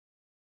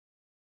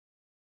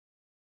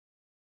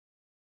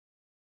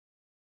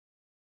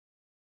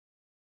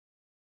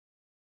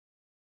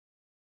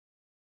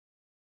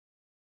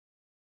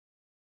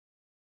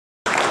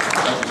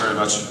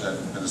much,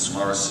 Minister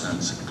Morris,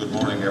 and good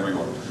morning,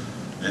 everyone.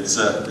 It's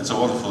a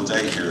wonderful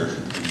day here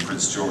in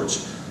Prince George,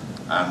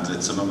 and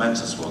it's a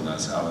momentous one,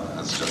 as Alan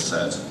has just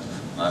said.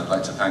 And I'd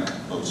like to thank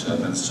both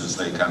Ministers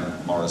Lake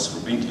and Morris for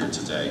being here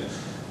today.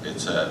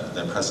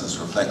 Their presence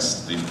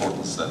reflects the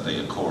importance that they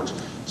accord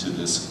to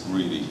this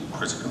really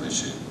critical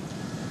issue.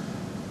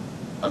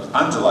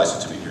 I'm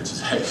delighted to be here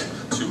today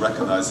to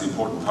recognise the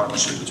important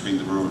partnership between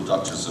the Rural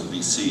Doctors of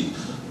BC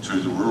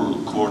through the Rural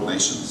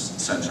Coordination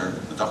Centre,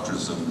 the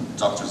Doctors of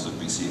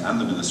BC and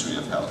the Ministry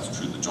of Health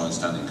through the Joint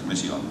Standing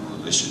Committee on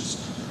Rural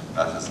Issues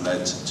that has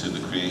led to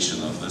the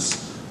creation of this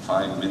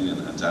 $5 million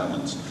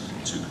endowment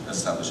to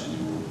establish a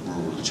new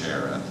rural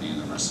chair at the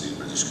University of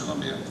British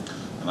Columbia.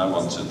 And I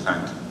want to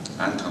thank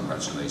and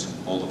congratulate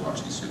all the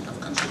parties who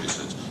have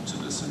contributed to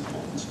this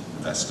important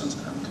investment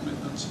and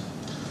commitment.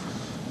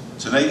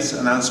 Today's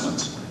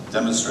announcement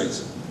demonstrates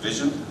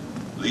vision,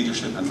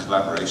 leadership and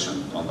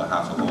collaboration on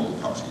behalf of all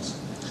parties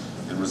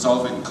in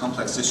resolving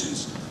complex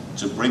issues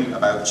to bring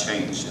about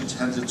change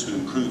intended to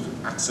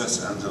improve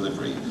access and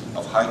delivery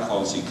of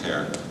high-quality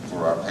care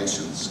for our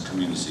patients,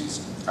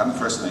 communities and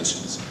First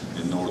Nations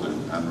in northern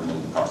and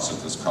remote parts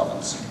of this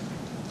province.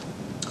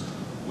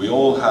 We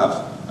all have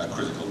a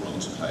critical role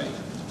to play,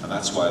 and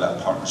that's why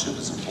that partnership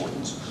is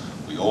important.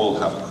 We all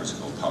have a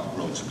critical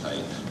role to play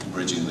in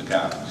bridging the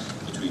gap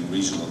between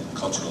regional,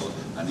 cultural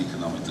and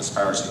economic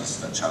disparities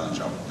that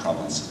challenge our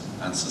province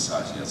and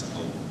society as a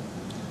whole.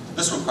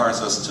 This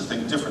requires us to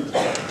think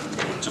differently,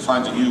 to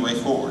find a new way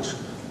forward,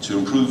 to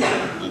improve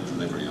the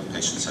delivery of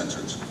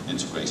patient-centred,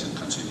 integrated,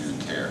 continuing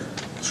care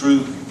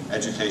through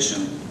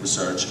education,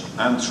 research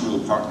and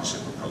through a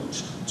partnership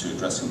approach to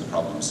addressing the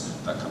problems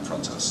that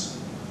confront us.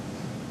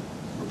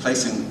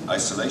 Replacing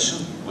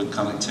isolation with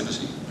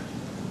connectivity,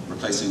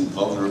 replacing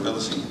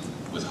vulnerability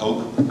with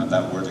hope, and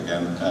that word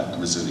again,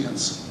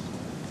 resilience.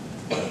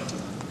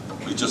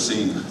 We've just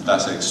seen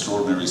that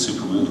extraordinary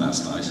supermoon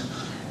last night,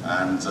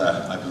 and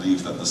I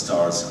believe that the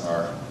stars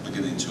are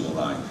beginning to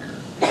align here.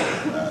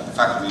 The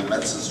Faculty of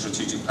Medicine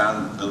Strategic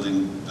Plan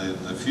Building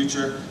the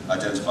Future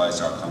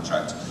identifies our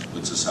contract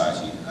with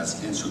society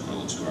as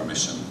integral to our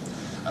mission.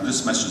 And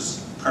this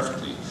meshes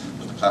perfectly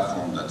with the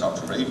platform that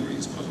Dr. Avery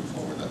is putting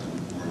forward at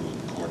the Rural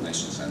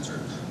Coordination Centre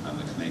and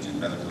the Canadian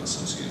Medical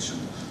Association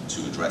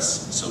to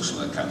address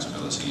social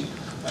accountability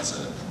as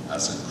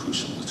a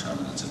crucial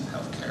determinant in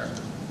healthcare.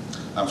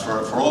 And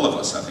for all of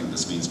us, I think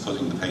this means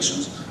putting the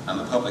patient and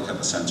the public at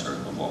the centre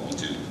of what we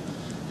do.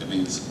 It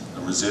means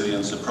a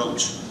resilient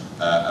approach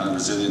and a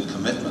resilient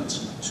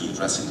commitment to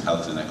addressing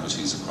health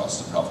inequities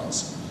across the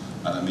province.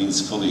 And it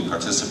means fully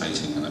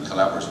participating in a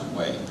collaborative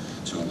way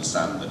to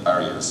understand the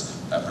barriers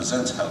that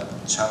present health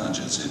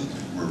challenges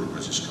in rural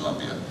British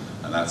Columbia.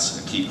 And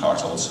that's a key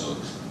part also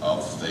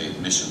of the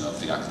mission of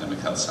the Academic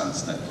Health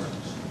Science Network,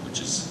 which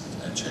is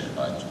chaired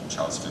by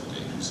Charles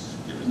Fidley, who's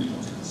here in the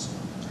audience.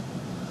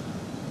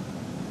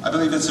 I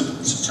believe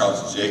it's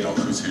Charles Jacob,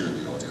 who's here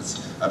in the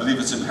audience. I believe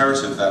it's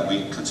imperative that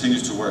we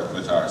continue to work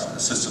with our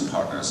system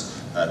partners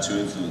to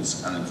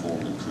influence and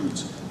inform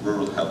improved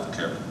rural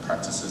healthcare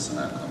practices and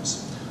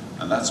outcomes.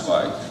 And that's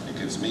why it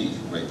gives me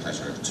great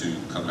pleasure to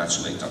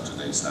congratulate Dr.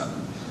 Dave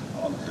Stanton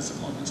on his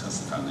appointment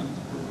as the Founding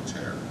Rural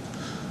Chair.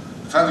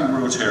 The Founding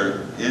Rural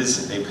Chair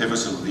is a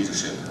pivotal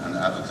leadership and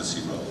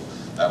advocacy role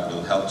that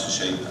will help to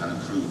shape and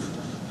improve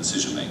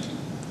decision-making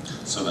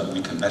so that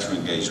we can better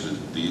engage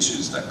with the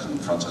issues that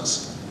confront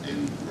us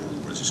in rural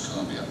British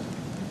Columbia.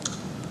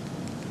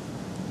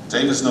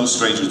 Dave is no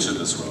stranger to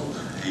this role.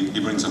 He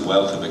brings a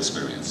wealth of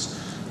experience.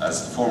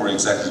 As the former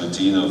Executive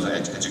Dean of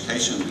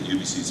Education with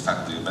UBC's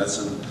Faculty of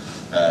Medicine,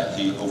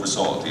 he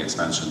oversaw the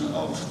expansion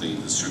of the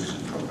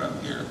distributed program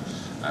here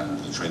and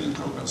the training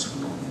programs for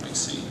Northern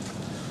BC.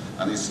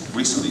 And he's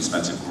recently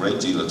spent a great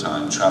deal of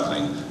time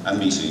travelling and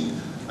meeting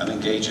and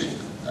engaging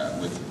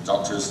with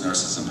doctors,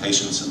 nurses and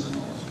patients in the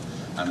north,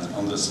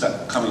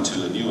 and coming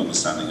to a new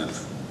understanding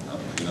of,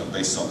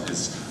 based on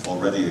his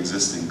already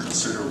existing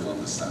considerable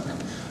understanding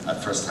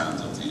at first hand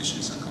of the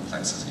issues and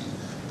complexity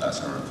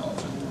that are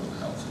involved in rural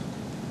health.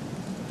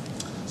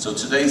 So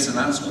today's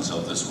announcement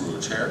of this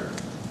rural chair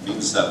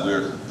means that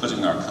we're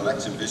putting our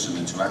collective vision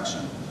into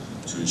action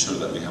to ensure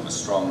that we have a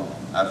strong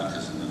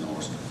advocate in the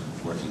north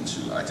working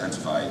to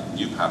identify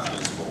new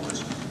pathways forward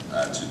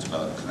to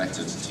develop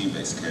connected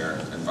team-based care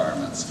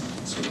environments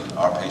so that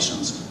our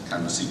patients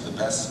can receive the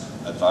best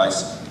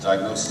advice,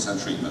 diagnosis and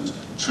treatment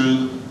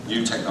through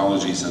new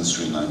technologies and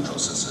streamlined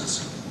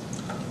processes.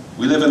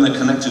 We live in a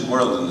connected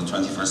world in the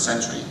 21st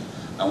century,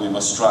 and we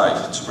must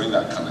strive to bring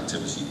that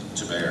connectivity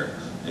to bear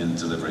in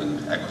delivering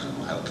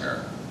equitable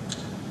healthcare.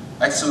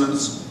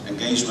 Excellence,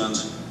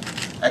 engagement,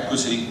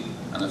 equity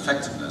and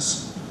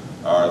effectiveness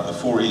are the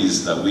 4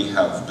 E's that we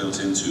have built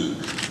into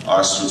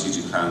our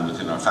strategic plan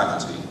within our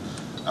faculty.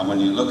 And when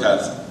you look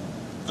at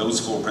those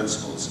 4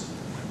 principles,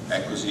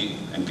 equity,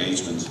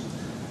 engagement,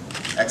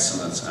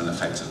 excellence and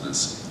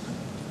effectiveness,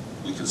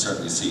 we can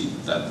certainly see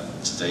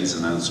that today's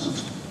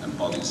announcement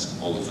embodies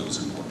all of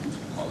those important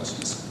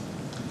qualities.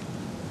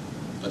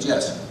 But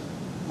yet,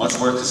 much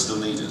work is still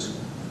needed,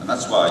 and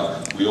that's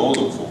why we all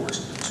look forward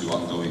to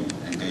ongoing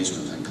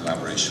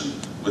collaboration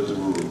with the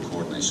Rural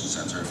Coordination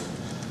Centre,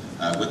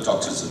 with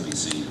Doctors of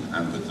BC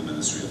and with the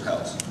Ministry of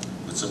Health,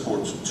 with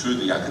support through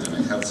the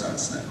Academic Health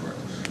Science Network,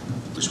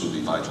 which will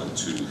be vital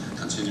to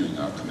continuing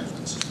our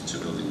commitment to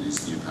building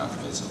these new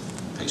pathways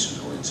of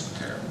patient-oriented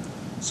care.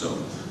 So,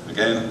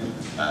 again,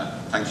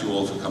 thank you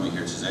all for coming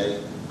here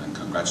today, and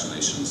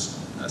congratulations,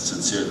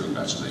 sincere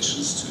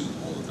congratulations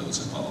to all of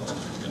those involved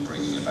in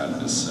bringing about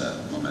this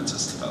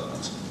momentous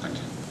development. Thank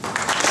you.